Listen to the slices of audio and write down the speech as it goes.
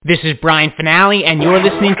This is Brian Finale, and you're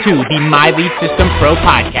listening to the My Lead System Pro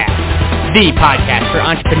podcast, the podcast for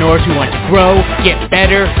entrepreneurs who want to grow, get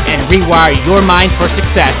better, and rewire your mind for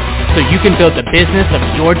success so you can build the business of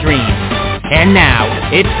your dreams. And now,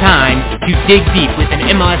 it's time to dig deep with an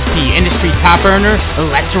MLSP industry top earner.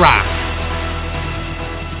 Let's rock.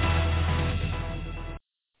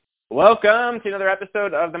 Welcome to another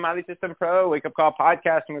episode of the My Lead System Pro Wake Up Call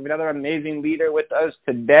podcast. And we have another amazing leader with us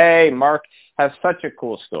today. Mark has such a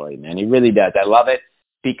cool story, man. He really does. I love it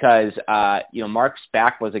because, Mark's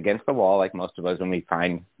back was against the wall, like most of us when we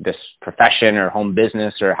find this profession or home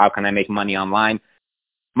business or how can I make money online.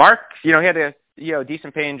 Mark, he had a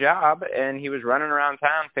decent paying job, and he was running around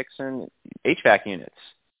town fixing HVAC units.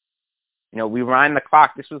 We wind the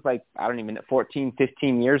clock. This was 14,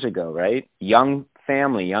 15 years ago, right? Young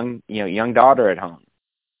family, young daughter at home.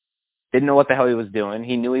 Didn't know what the hell he was doing.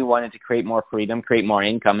 He knew he wanted to create more freedom, create more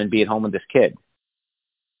income, and be at home with his kid.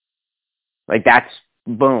 That's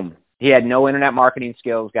boom. He had no internet marketing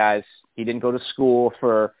skills, guys. He didn't go to school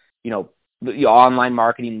for, the online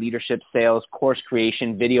marketing, leadership, sales, course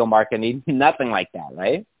creation, video marketing, nothing like that,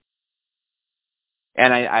 right?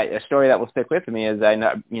 And a story that will stick with me is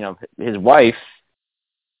his wife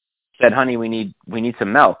said, "Honey, we need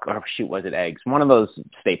some milk," or was it eggs? One of those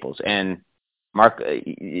staples. And Mark,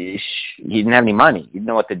 he didn't have any money. He didn't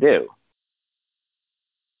know what to do.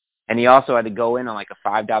 And he also had to go in on a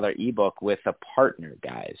 $5 ebook with a partner,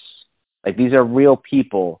 guys. These are real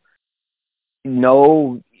people.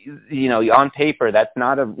 No, on paper, that's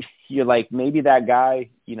not you're maybe that guy,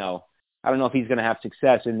 I don't know if he's going to have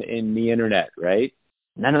success in the internet, right?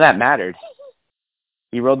 None of that mattered.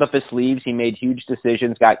 He rolled up his sleeves, he made huge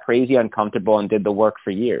decisions, got crazy uncomfortable, and did the work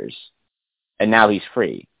for years. And now he's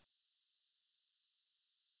free.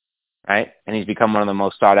 Right? And he's become one of the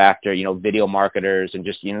most sought after, video marketers, and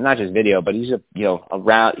just, not just video, but he's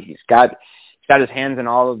around, he's got his hands in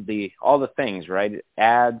all the things, right?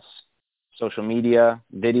 Ads, social media,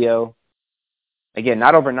 video. Again,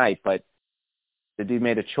 not overnight, but the dude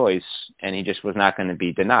made a choice, and he just was not going to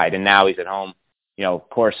be denied. And now he's at home,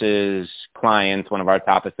 courses, clients, one of our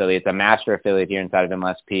top affiliates, a master affiliate here inside of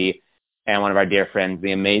MLSP, and one of our dear friends,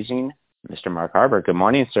 the amazing Mr. Mark Harbert. Good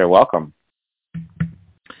morning, sir. Welcome.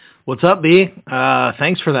 What's up, B?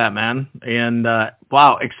 Thanks for that, man. And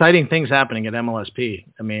wow, exciting things happening at MLSP.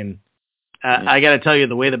 I mean, I got to tell you,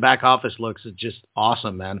 the way the back office looks is just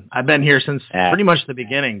awesome, man. I've been here since pretty much the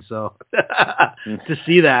beginning, so to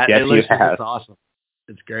see that, yes, it looks it's awesome.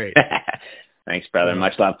 It's great. Thanks, brother.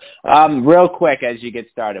 Much love. Real quick, as you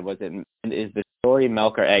get started, is the story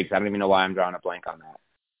milk or eggs? I don't even know why I'm drawing a blank on that.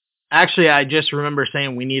 Actually, I just remember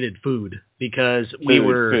saying we needed food because we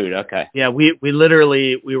were food. Okay. Yeah, we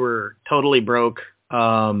were totally broke,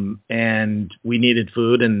 and we needed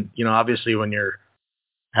food, and obviously when you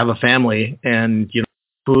have a family and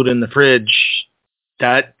food in the fridge,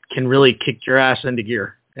 that can really kick your ass into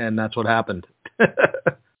gear, and that's what happened.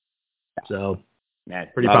 So, man,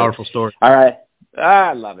 pretty powerful story. All right.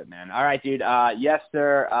 I love it, man. All right, dude. Yes,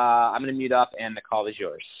 sir. I'm going to mute up, and the call is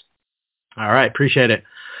yours. All right. Appreciate it.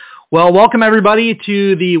 Well, welcome everybody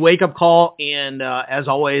to the Wake Up Call. And as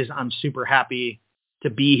always, I'm super happy to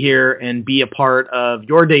be here and be a part of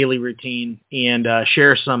your daily routine and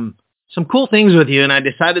share some cool things with you. And I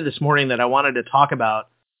decided this morning that I wanted to talk about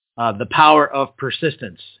the power of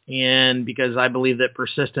persistence. And because I believe that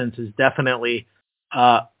persistence is definitely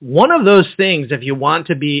one of those things, if you want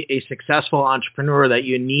to be a successful entrepreneur, that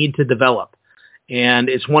you need to develop. And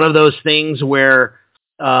it's one of those things where,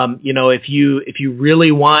 if you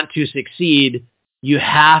really want to succeed, you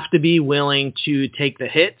have to be willing to take the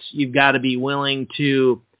hits. You've got to be willing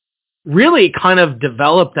to really kind of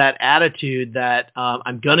develop that attitude that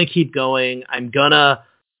I'm going to keep going. I'm going to,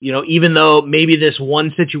 even though maybe this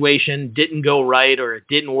one situation didn't go right or it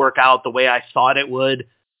didn't work out the way I thought it would,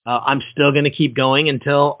 I'm still going to keep going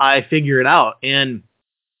until I figure it out. And,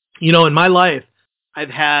 in my life, I've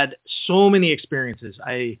had so many experiences.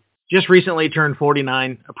 I just recently turned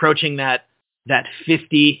 49, approaching that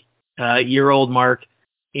 50-year-old mark.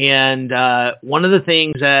 And one of the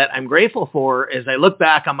things that I'm grateful for is I look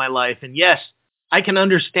back on my life, and yes, I can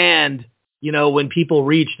understand, when people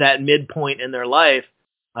reach that midpoint in their life,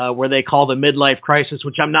 where they call the midlife crisis,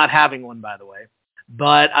 which I'm not having one, by the way.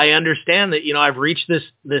 But I understand that, I've reached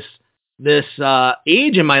this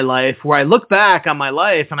age in my life where I look back on my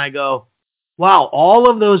life and I go, wow, all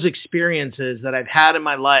of those experiences that I've had in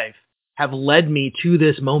my life have led me to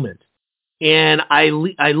this moment. And I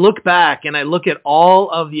look back and I look at all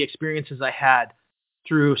of the experiences I had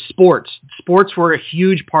through sports. Sports were a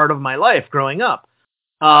huge part of my life growing up.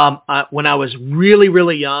 when I was really,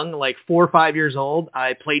 really young, like 4 or 5 years old,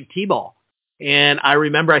 I played t-ball. And I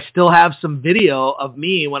remember I still have some video of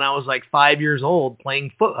me when I was like 5 years old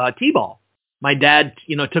playing t-ball. My dad,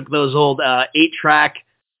 took those old 8-track,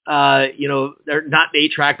 they're not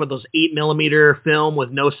 8-track, but those 8mm film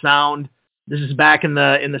with no sound. This is back in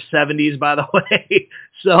the 70s, by the way.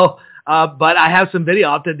 So, but I have some video.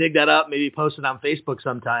 I'll have to dig that up, maybe post it on Facebook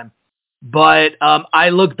sometime. But I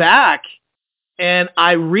look back and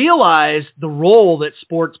I realized the role that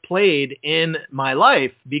sports played in my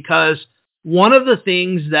life, because one of the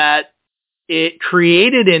things that it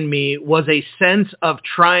created in me was a sense of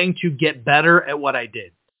trying to get better at what I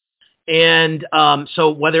did. And so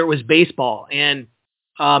whether it was baseball, and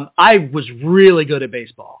I was really good at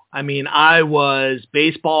baseball. I mean,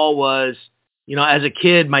 baseball was, as a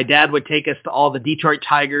kid, my dad would take us to all the Detroit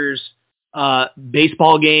Tigers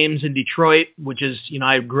baseball games in Detroit, which is,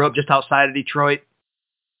 I grew up just outside of Detroit,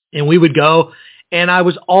 and we would go, and I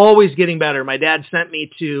was always getting better. My dad sent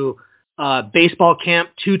me to baseball camp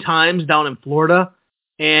 2 times down in Florida.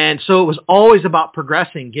 And so it was always about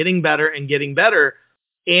progressing, getting better and getting better.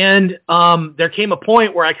 And there came a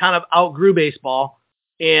point where I kind of outgrew baseball,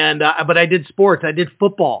 and but I did sports. I did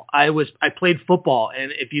football. I played football.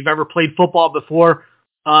 And if you've ever played football before,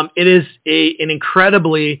 it is an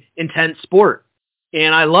incredibly intense sport.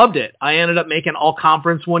 And I loved it. I ended up making all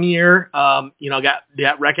conference one year,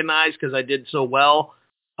 got recognized because I did so well.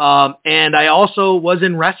 And I also was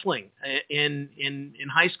in wrestling in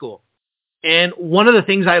high school. And one of the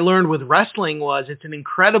things I learned with wrestling was it's an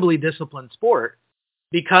incredibly disciplined sport,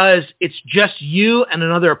 because it's just you and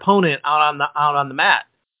another opponent out on the mat.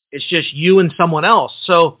 It's just you and someone else.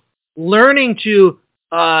 So learning to,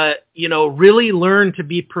 really learn to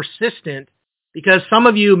be persistent, because some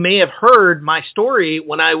of you may have heard my story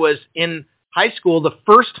when I was in high school. The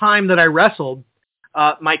first time that I wrestled,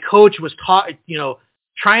 my coach was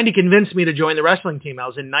trying to convince me to join the wrestling team. I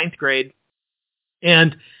was in 9th grade.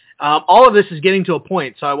 And all of this is getting to a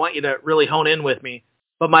point, so I want you to really hone in with me.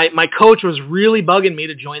 But my coach was really bugging me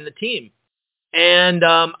to join the team. And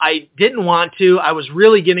I didn't want to. I was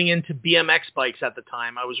really getting into BMX bikes at the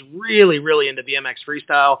time. I was really, really into BMX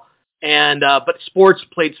freestyle. And but sports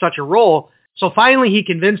played such a role. So finally he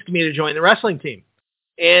convinced me to join the wrestling team.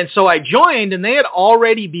 And so I joined, and they had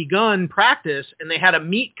already begun practice, and they had a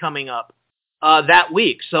meet coming up that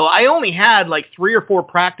week. So I only had like 3 or 4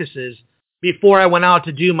 practices before I went out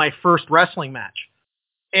to do my first wrestling match.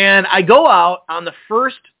 And I go out on the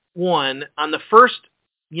first one, my first,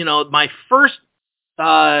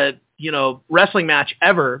 wrestling match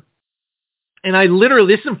ever. And I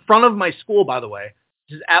literally, this is in front of my school, by the way.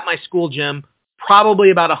 This is at my school gym, probably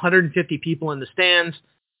about 150 people in the stands.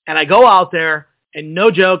 And I go out there, and no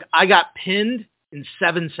joke, I got pinned in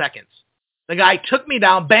 7 seconds. The guy took me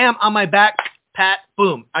down, bam, on my back, pat,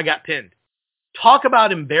 boom, I got pinned. Talk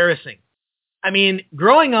about embarrassing. I mean,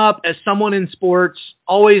 growing up as someone in sports,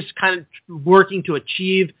 always kind of working to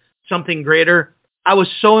achieve something greater, I was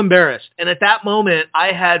so embarrassed. And at that moment,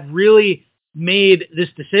 I had really made this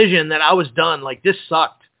decision that I was done. Like, this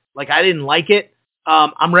sucked. Like, I didn't like it.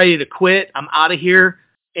 I'm ready to quit. I'm out of here.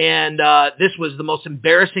 And this was the most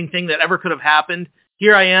embarrassing thing that ever could have happened.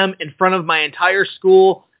 Here I am in front of my entire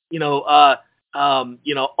school, all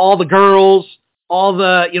the girls, all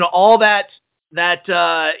that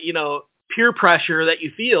peer pressure that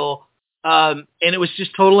you feel. And it was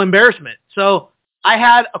just total embarrassment. So I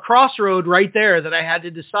had a crossroad right there that I had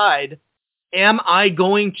to decide, am I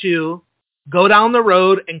going to go down the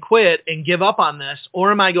road and quit and give up on this,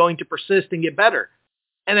 or am I going to persist and get better?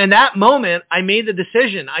 And in that moment, I made the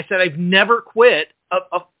decision. I said, I've never quit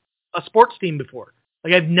a sports team before.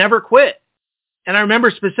 Like, I've never quit. And I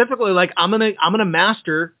remember specifically, like, I'm going to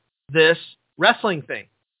master this wrestling thing.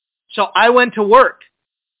 So I went to work.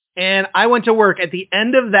 And I went to work at the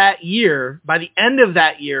end of that year. By the end of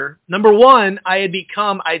that year, number one, I had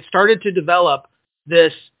started to develop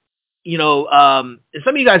this, some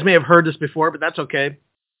of you guys may have heard this before, but that's okay.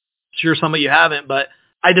 Sure, some of you haven't, but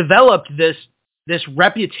I developed this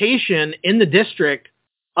reputation in the district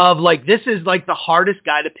of, like, this is like the hardest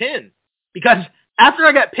guy to pin. Because after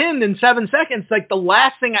I got pinned in 7 seconds, like, the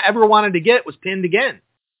last thing I ever wanted to get was pinned again.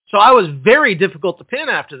 So I was very difficult to pin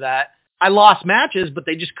after that. I lost matches, but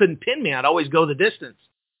they just couldn't pin me. I'd always go the distance.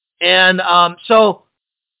 And so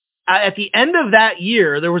at the end of that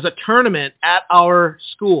year, there was a tournament at our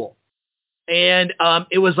school. And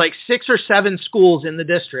it was like 6 or 7 schools in the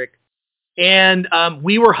district. And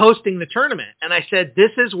we were hosting the tournament. And I said,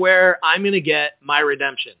 this is where I'm going to get my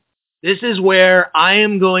redemption. This is where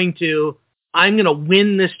I'm going to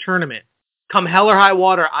win this tournament. Come hell or high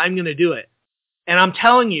water, I'm going to do it. And I'm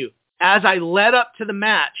telling you, as I led up to the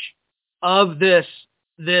match of this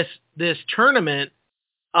tournament,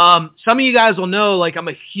 some of you guys will know, like, I'm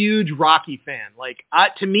a huge Rocky fan. Like,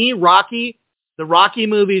 to me, the Rocky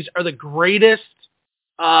movies are the greatest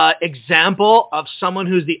example of someone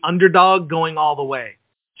who's the underdog going all the way.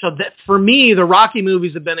 So that for me, the Rocky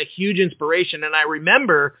movies have been a huge inspiration. And I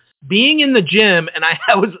remember being in the gym, and I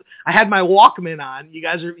had my Walkman on. You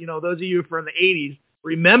guys are, those of you from the 80s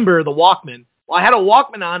remember the Walkman. Well, I had a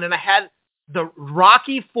Walkman on, and I had the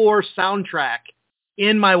Rocky IV soundtrack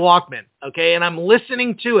in my Walkman. Okay, and I'm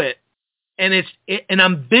listening to it, and and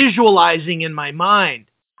I'm visualizing in my mind.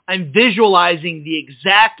 I'm visualizing the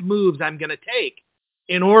exact moves I'm going to take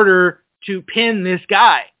in order to pin this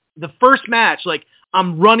guy. The first match, like,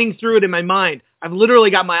 I'm running through it in my mind. I've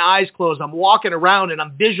literally got my eyes closed. I'm walking around and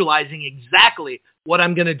I'm visualizing exactly what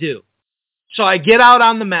I'm going to do. So I get out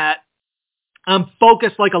on the mat. I'm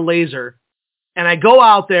focused like a laser. And I go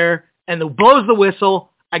out there and it blows the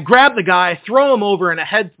whistle. I grab the guy, throw him over in a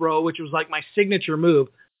head throw, which was like my signature move.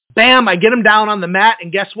 Bam, I get him down on the mat.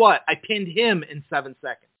 And guess what? I pinned him in 7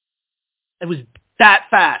 seconds. It was that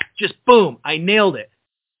fast. Just boom. I nailed it.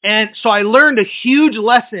 And so I learned a huge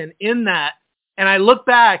lesson in that. And as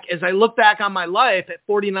I look back on my life at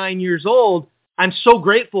 49 years old, I'm so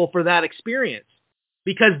grateful for that experience,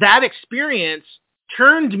 because that experience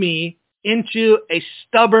turned me into a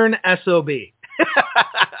stubborn SOB.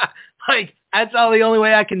 Like, that's all the only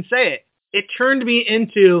way I can say it. It turned me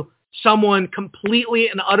into someone completely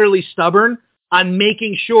and utterly stubborn on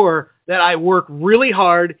making sure that I work really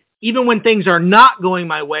hard. Even when things are not going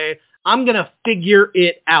my way, I'm going to figure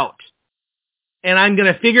it out. And I'm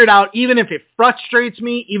going to figure it out even if it frustrates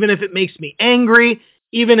me, even if it makes me angry,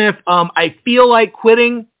 even if I feel like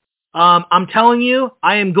quitting. I'm telling you,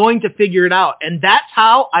 I am going to figure it out. And that's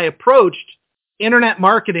how I approached internet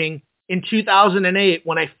marketing in 2008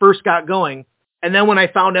 when I first got going. And then when I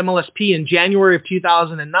found MLSP in January of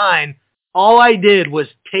 2009, all I did was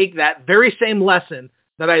take that very same lesson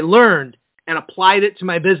that I learned and applied it to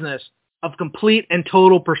my business of complete and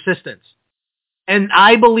total persistence. And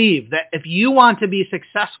I believe that if you want to be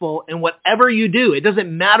successful in whatever you do, it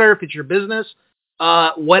doesn't matter if it's your business,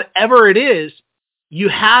 whatever it is, you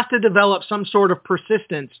have to develop some sort of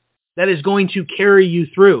persistence that is going to carry you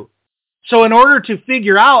through. So in order to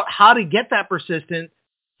figure out how to get that persistence,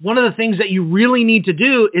 one of the things that you really need to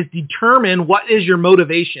do is determine what is your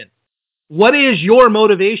motivation. What is your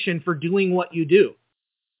motivation for doing what you do?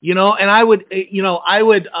 And I would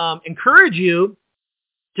encourage you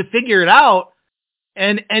to figure it out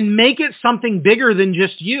and make it something bigger than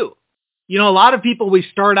just you. A lot of people, we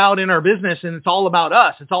start out in our business and it's all about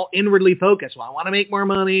us. It's all inwardly focused. Well, I want to make more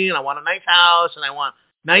money and I want a nice house and I want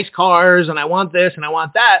nice cars and I want this and I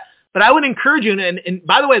want that. But I would encourage you, and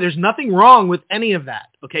by the way, there's nothing wrong with any of that.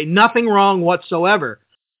 Okay. Nothing wrong whatsoever.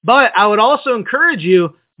 But I would also encourage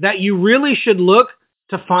you that you really should look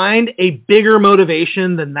to find a bigger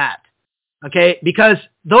motivation than that. Okay. Because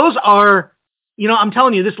those are, I'm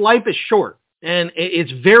telling you, this life is short. And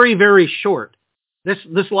it's very, very short.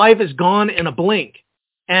 This life is gone in a blink.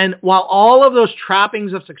 And while all of those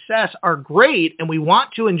trappings of success are great and we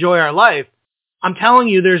want to enjoy our life, I'm telling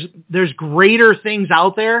you, there's greater things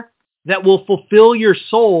out there that will fulfill your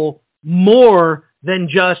soul more than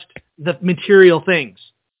just the material things.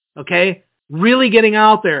 Okay? Really getting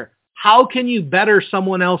out there. How can you better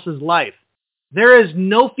someone else's life? There is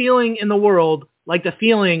no feeling in the world like the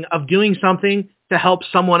feeling of doing something to help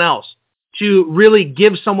someone else, to really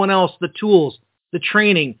give someone else the tools, the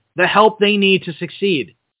training, the help they need to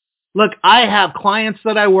succeed. Look, I have clients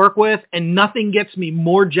that I work with, and nothing gets me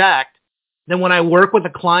more jacked than when I work with a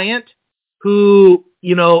client who,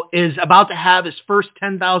 is about to have his first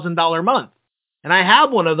 $10,000 month. And I have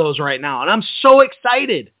one of those right now, and I'm so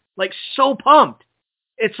excited, like so pumped.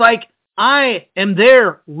 It's like I am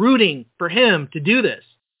there rooting for him to do this.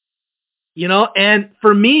 And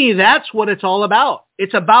for me, that's what it's all about.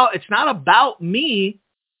 It's not about me.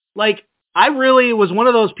 Like, I really was one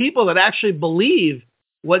of those people that actually believe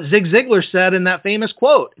what Zig Ziglar said in that famous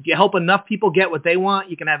quote. If you help enough people get what they want,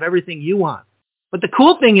 you can have everything you want. But the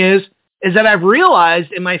cool thing is that I've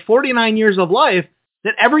realized in my 49 years of life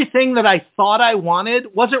that everything that I thought I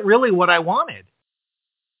wanted wasn't really what I wanted.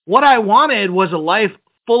 What I wanted was a life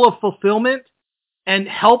full of fulfillment, and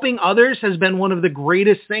helping others has been one of the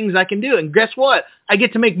greatest things I can do. And guess what? I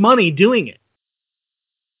get to make money doing it.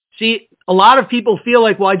 See, a lot of people feel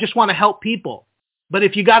like, well, I just want to help people. But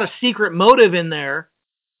if you got a secret motive in there,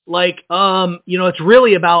 like, it's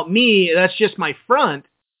really about me, that's just my front,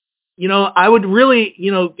 I would really,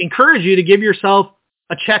 encourage you to give yourself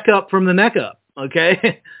a checkup from the neck up.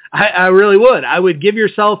 Okay. I really would. I would give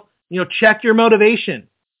yourself, check your motivation.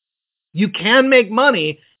 You can make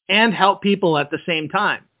money and help people at the same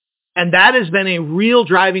time. And that has been a real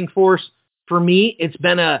driving force for me. It's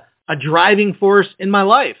been a driving force in my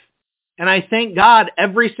life. And I thank God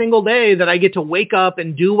every single day that I get to wake up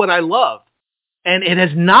and do what I love. And it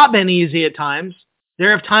has not been easy at times.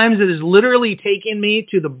 There have times it has literally taken me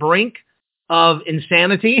to the brink of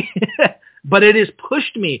insanity, but it has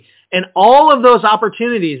pushed me. And all of those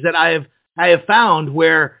opportunities that I have found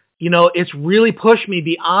where, it's really pushed me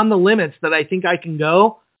beyond the limits that I think I can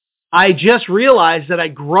go, I just realized that I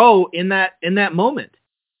grow in that moment.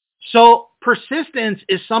 So persistence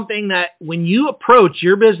is something that when you approach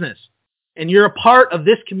your business and you're a part of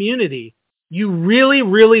this community, you really,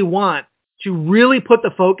 really want to really put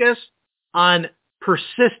the focus on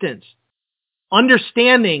persistence,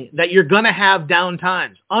 understanding that you're going to have down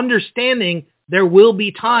times, understanding there will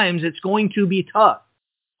be times it's going to be tough,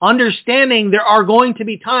 understanding there are going to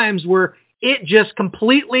be times where it just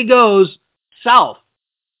completely goes south.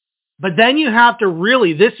 But then you have to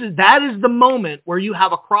really, that is the moment where you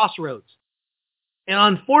have a crossroads. And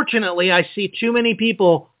unfortunately, I see too many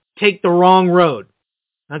people take the wrong road,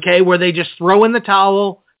 okay, where they just throw in the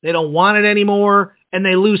towel, they don't want it anymore, and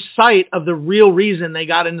they lose sight of the real reason they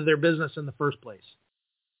got into their business in the first place.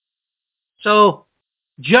 So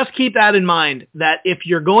just keep that in mind, that if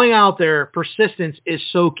you're going out there, persistence is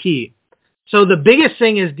so key. So the biggest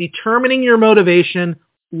thing is determining your motivation.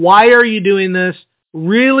 Why are you doing this?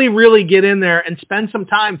 Really, really get in there and spend some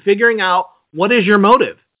time figuring out what is your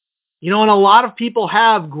motive. And a lot of people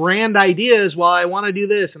have grand ideas. Well, I want to do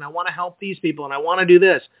this and I want to help these people and I want to do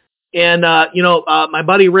this. And, my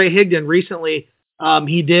buddy Ray Higdon recently,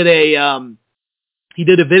 he did a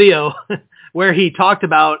video where he talked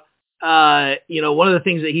about, one of the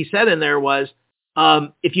things that he said in there was,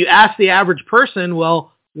 if you ask the average person,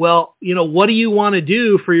 well, what do you want to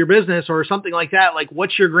do for your business or something like that? Like,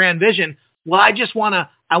 what's your grand vision? Well,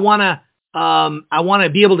 I want to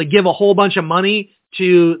be able to give a whole bunch of money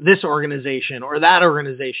to this organization or that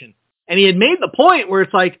organization. And he had made the point where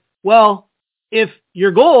it's like, well, if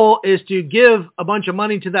your goal is to give a bunch of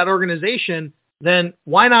money to that organization, then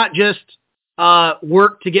why not just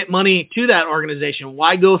work to get money to that organization?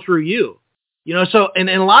 Why go through you? So in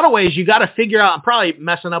a lot of ways, you got to figure out, I'm probably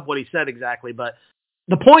messing up what he said exactly, but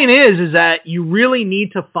the point is that you really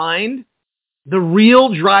need to find the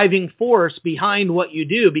real driving force behind what you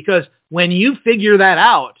do, because when you figure that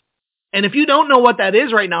out, and if you don't know what that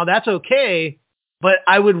is right now, that's okay, but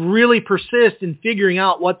I would really persist in figuring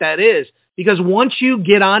out what that is, because once you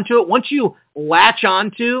get onto it, once you latch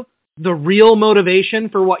onto the real motivation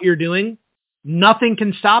for what you're doing, nothing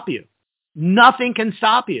can stop you. Nothing can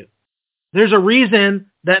stop you. There's a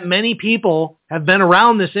reason that many people have been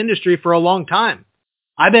around this industry for a long time.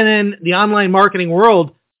 I've been in the online marketing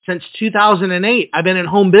world since 2008. I've been in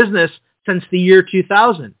home business since the year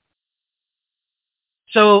 2000.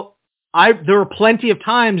 So there were plenty of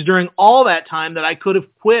times during all that time that I could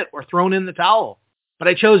have quit or thrown in the towel, but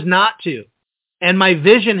I chose not to. And my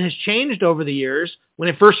vision has changed over the years. When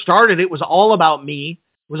it first started, it was all about me.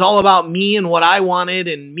 It was all about me and what I wanted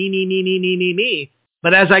and me.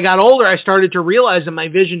 But as I got older, I started to realize that my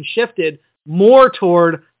vision shifted more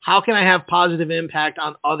toward how can I have positive impact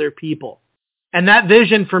on other people. And that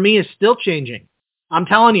vision for me is still changing. I'm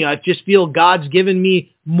telling you, I just feel God's given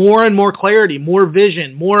me more and more clarity, more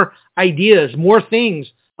vision, more ideas, more things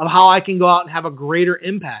of how I can go out and have a greater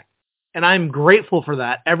impact. And I'm grateful for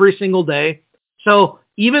that every single day. So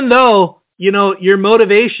even though, your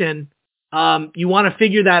motivation, you want to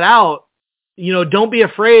figure that out, don't be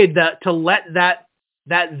afraid to let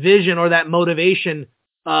that vision or that motivation,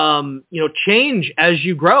 change as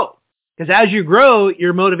you grow. Because as you grow,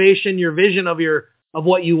 your motivation, your vision of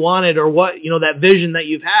what you wanted or what, that vision that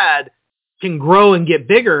you've had can grow and get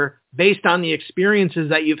bigger based on the experiences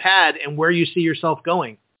that you've had and where you see yourself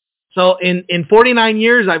going. So in 49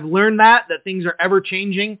 years, I've learned that things are ever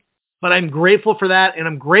changing, but I'm grateful for that. And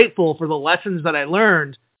I'm grateful for the lessons that I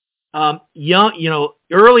learned,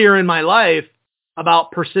 earlier in my life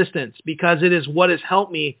about persistence, because it is what has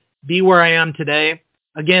helped me be where I am today.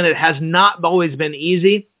 Again, it has not always been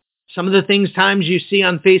easy. Some of the times you see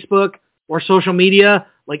on Facebook or social media,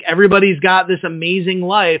 like everybody's got this amazing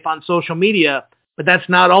life on social media, but that's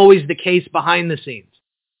not always the case behind the scenes.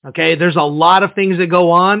 Okay. There's a lot of things that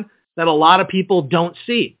go on that a lot of people don't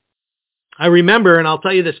see. I remember, and I'll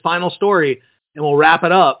tell you this final story and we'll wrap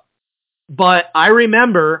it up. But I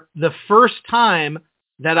remember the first time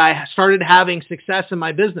that I started having success in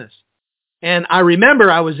my business. And I remember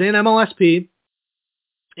I was in MLSP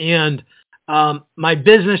and my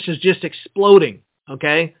business is just exploding.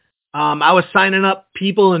 Okay. I was signing up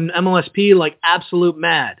people in MLSP like absolute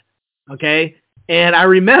mad. Okay. And I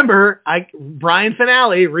remember Brian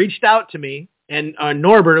Finale reached out to me, and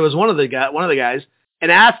Norbert, it was one of the guys,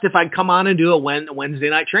 and asked if I'd come on and do a Wednesday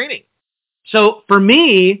night training. So for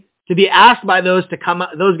me to be asked by those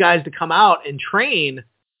guys to come out and train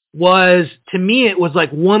was, to me, it was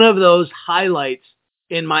like one of those highlights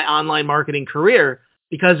in my online marketing career,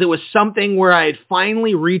 because it was something where I had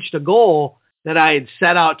finally reached a goal that I had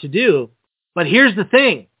set out to do. But here's the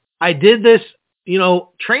thing. I did this,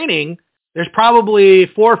 training. There's probably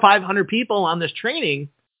 400 or 500 people on this training.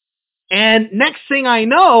 And next thing I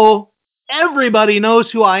know, everybody knows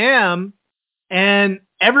who I am. And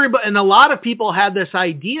a lot of people had this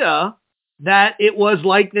idea that it was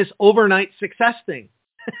like this overnight success thing.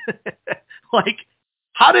 Like,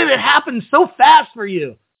 how did it happen so fast for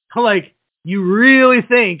you? Like, you really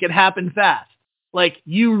think it happened fast? Like,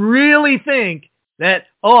 you really think that,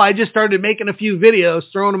 I just started making a few videos,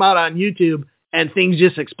 throwing them out on YouTube, and things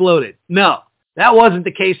just exploded? No, that wasn't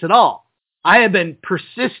the case at all. I have been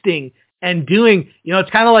persisting and doing, it's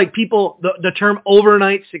kind of like the term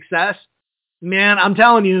overnight success. Man, I'm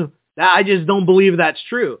telling you that I just don't believe that's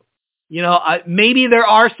true. Maybe there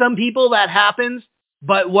are some people that happens,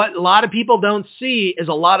 but what a lot of people don't see is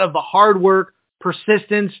a lot of the hard work,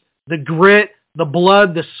 persistence, the grit, the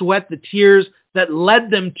blood, the sweat, the tears that led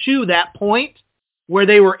them to that point where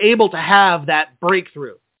they were able to have that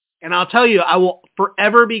breakthrough. And I'll tell you, I will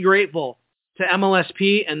forever be grateful to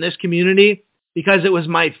MLSP and this community, because it was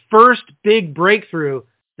my first big breakthrough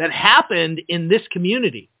that happened in this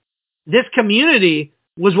community. This community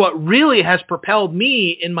was what really has propelled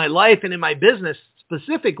me in my life and in my business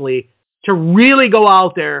specifically to really go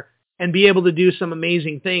out there and be able to do some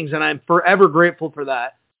amazing things. And I'm forever grateful for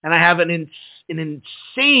that. And I have an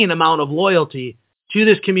insane amount of loyalty to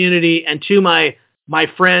this community and to my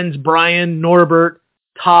friends, Brian, Norbert,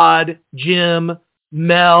 Todd, Jim,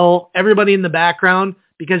 Mel, everybody in the background,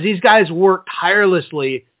 because these guys work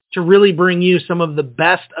tirelessly to really bring you some of the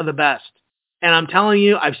best of the best. And I'm telling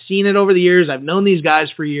you, I've seen it over the years. I've known these guys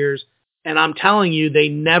for years, and I'm telling you, they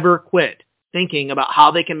never quit thinking about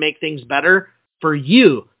how they can make things better for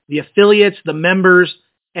you, the affiliates, the members.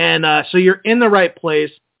 And so you're in the right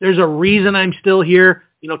place. There's a reason I'm still here,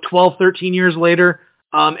 12, 13 years later.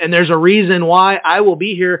 And there's a reason why I will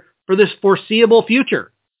be here for this foreseeable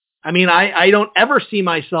future. I mean, I don't ever see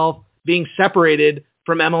myself being separated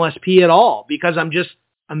from MLSP at all, because I'm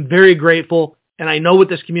very grateful, and I know what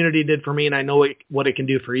this community did for me, and I know what it can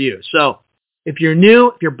do for you. So if you're new,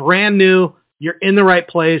 if you're brand new, you're in the right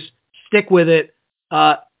place. Stick with it.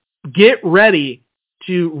 Get ready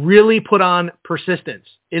to really put on persistence.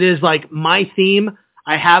 It is like my theme.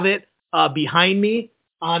 I have it behind me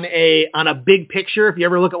on a big picture. If you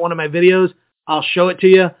ever look at one of my videos, I'll show it to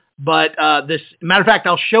you. But matter of fact,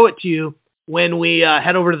 I'll show it to you when we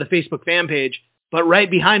head over to the Facebook fan page. But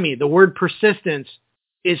right behind me, the word persistence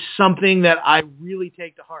is something that I really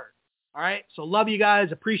take to heart. All right. So love you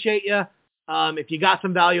guys. Appreciate you. If you got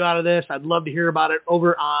some value out of this, I'd love to hear about it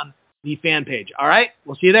over on the fan page. All right.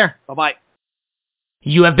 We'll see you there. Bye-bye.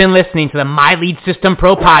 You have been listening to the My Lead System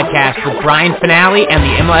Pro podcast with Brian Finale and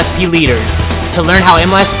the MLSP leaders. To learn how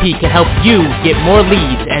MLSP can help you get more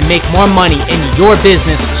leads and make more money in your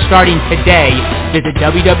business starting today, visit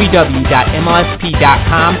www.mlsp.com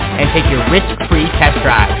and take your risk-free test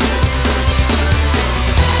drive.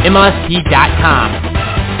 MLSP.com.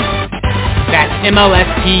 That's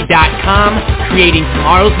MLSP.com, creating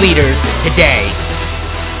tomorrow's leaders today.